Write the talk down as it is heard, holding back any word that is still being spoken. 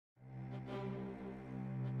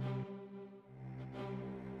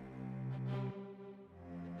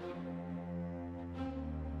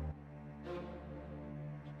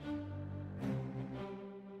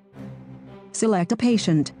select a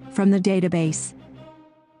patient from the database.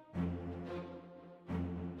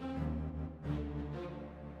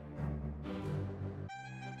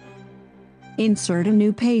 Insert a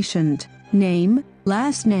new patient, name,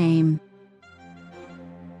 last name.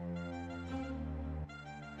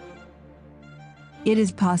 It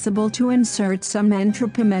is possible to insert some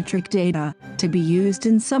anthropometric data, to be used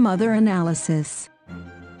in some other analysis.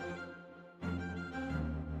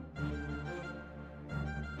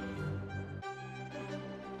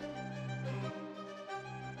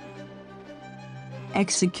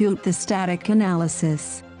 Execute the static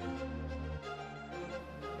analysis.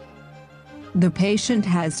 The patient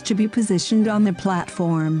has to be positioned on the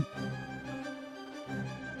platform.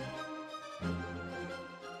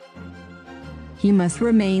 He must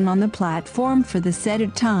remain on the platform for the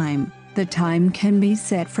set time. The time can be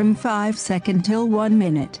set from 5 seconds till 1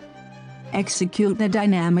 minute. Execute the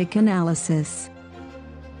dynamic analysis.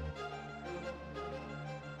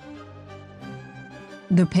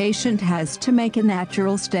 The patient has to make a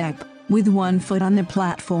natural step, with 1 foot on the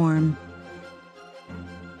platform.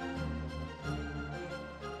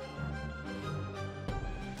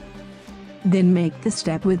 Then make the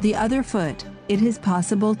step with the other foot. It is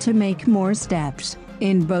possible to make more steps,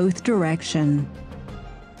 in both directions.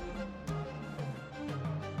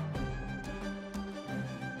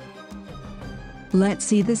 Let's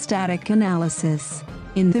see the static analysis.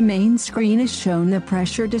 In the main screen is shown the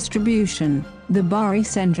pressure distribution, the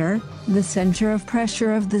barometer, the center of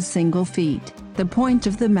pressure of the single feet, the point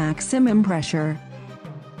of the maximum pressure.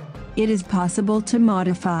 It is possible to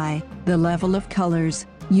modify the level of colors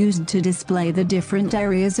used to display the different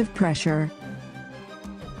areas of pressure.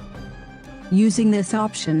 Using this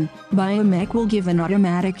option, BIOMECH will give an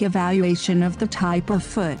automatic evaluation of the type of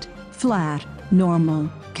foot, flat, normal,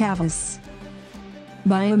 cavus.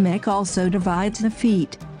 BIOMECH also divides the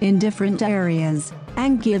feet in different areas,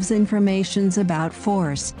 and gives information about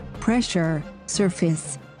force, pressure,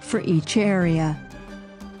 surface, for each area.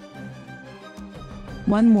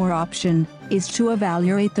 One more option is to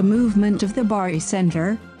evaluate the movement of the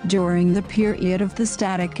barometer during the period of the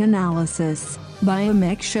static analysis.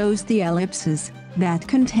 BIOMECH shows the ellipses that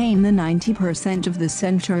contain the 90% of the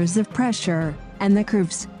centers of pressure, and the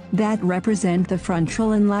curves that represent the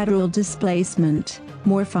frontal and lateral displacement.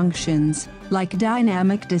 More functions, like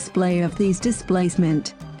dynamic display of these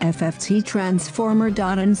displacement, FFT transformer.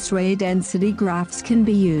 And sway density graphs can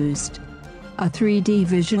be used. A 3D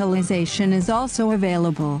visualization is also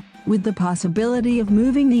available, with the possibility of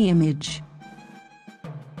moving the image.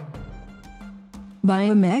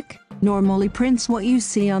 BIOMECH normally prints what you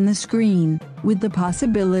see on the screen, with the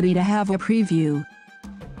possibility to have a preview.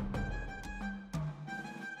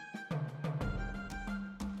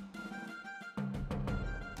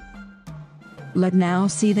 Let's now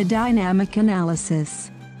see the dynamic analysis.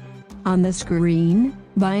 On the screen,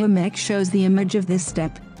 BIOMECH shows the image of this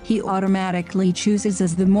step. He automatically chooses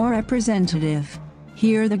as the more representative.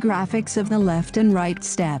 Here the graphics of the left and right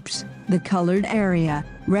steps. The colored area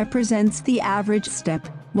represents the average step,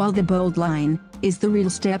 while the bold line is the real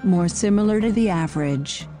step more similar to the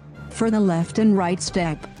average. For the left and right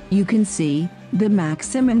step, you can see the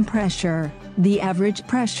maximum pressure, the average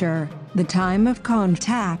pressure, the time of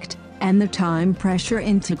contact, and the time pressure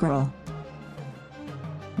integral.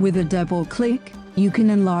 With a double click, you can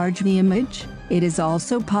enlarge the image. It is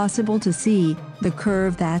also possible to see the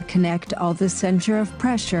curve that connects all the center of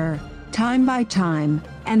pressure, time by time,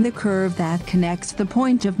 and the curve that connects the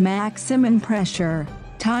point of maximum pressure,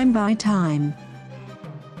 time by time.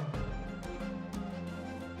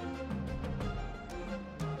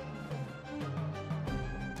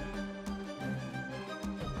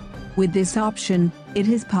 With this option, it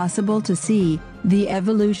is possible to see the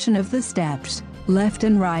evolution of the steps, left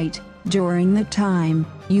and right, during the time.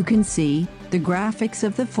 You can see the graphics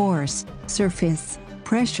of the force, surface,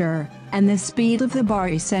 pressure, and the speed of the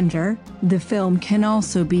barometer. The film can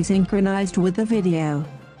also be synchronized with the video.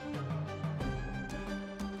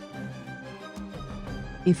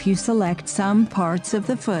 If you select some parts of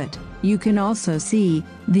the foot, you can also see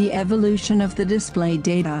the evolution of the display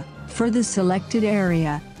data. For the selected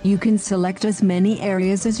area, you can select as many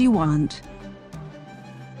areas as you want.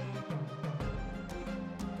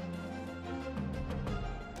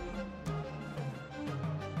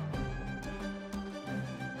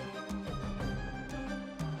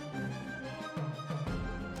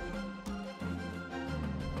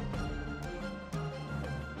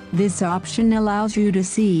 This option allows you to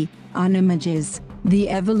see, on images, the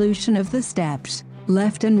evolution of the steps,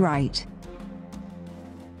 left and right.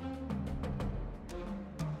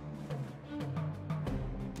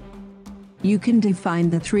 You can define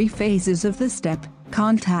the 3 phases of the step: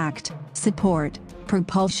 contact, support,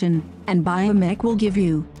 propulsion, and BIOMECH will give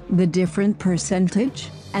you the different percentage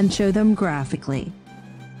and show them graphically.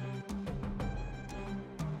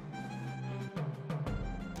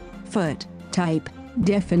 Foot type,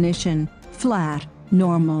 definition: flat,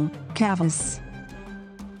 normal, cavus.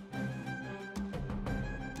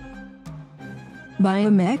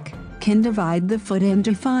 BIOMECH can divide the foot in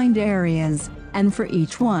defined areas, and for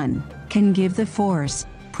each one, can give the force,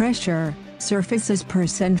 pressure, surfaces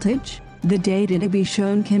percentage. The data to be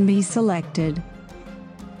shown can be selected.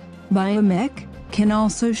 BIOMECH can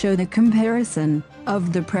also show the comparison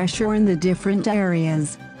of the pressure in the different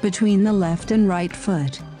areas between the left and right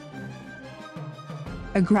foot.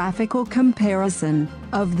 A graphical comparison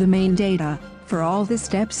of the main data for all the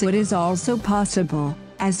steps it is also possible.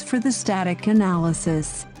 As for the static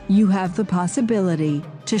analysis, you have the possibility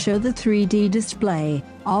to show the 3D display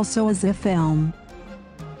also as a film.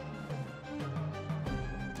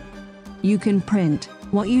 You can print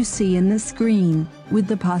what you see in the screen, with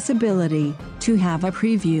the possibility to have a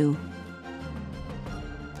preview.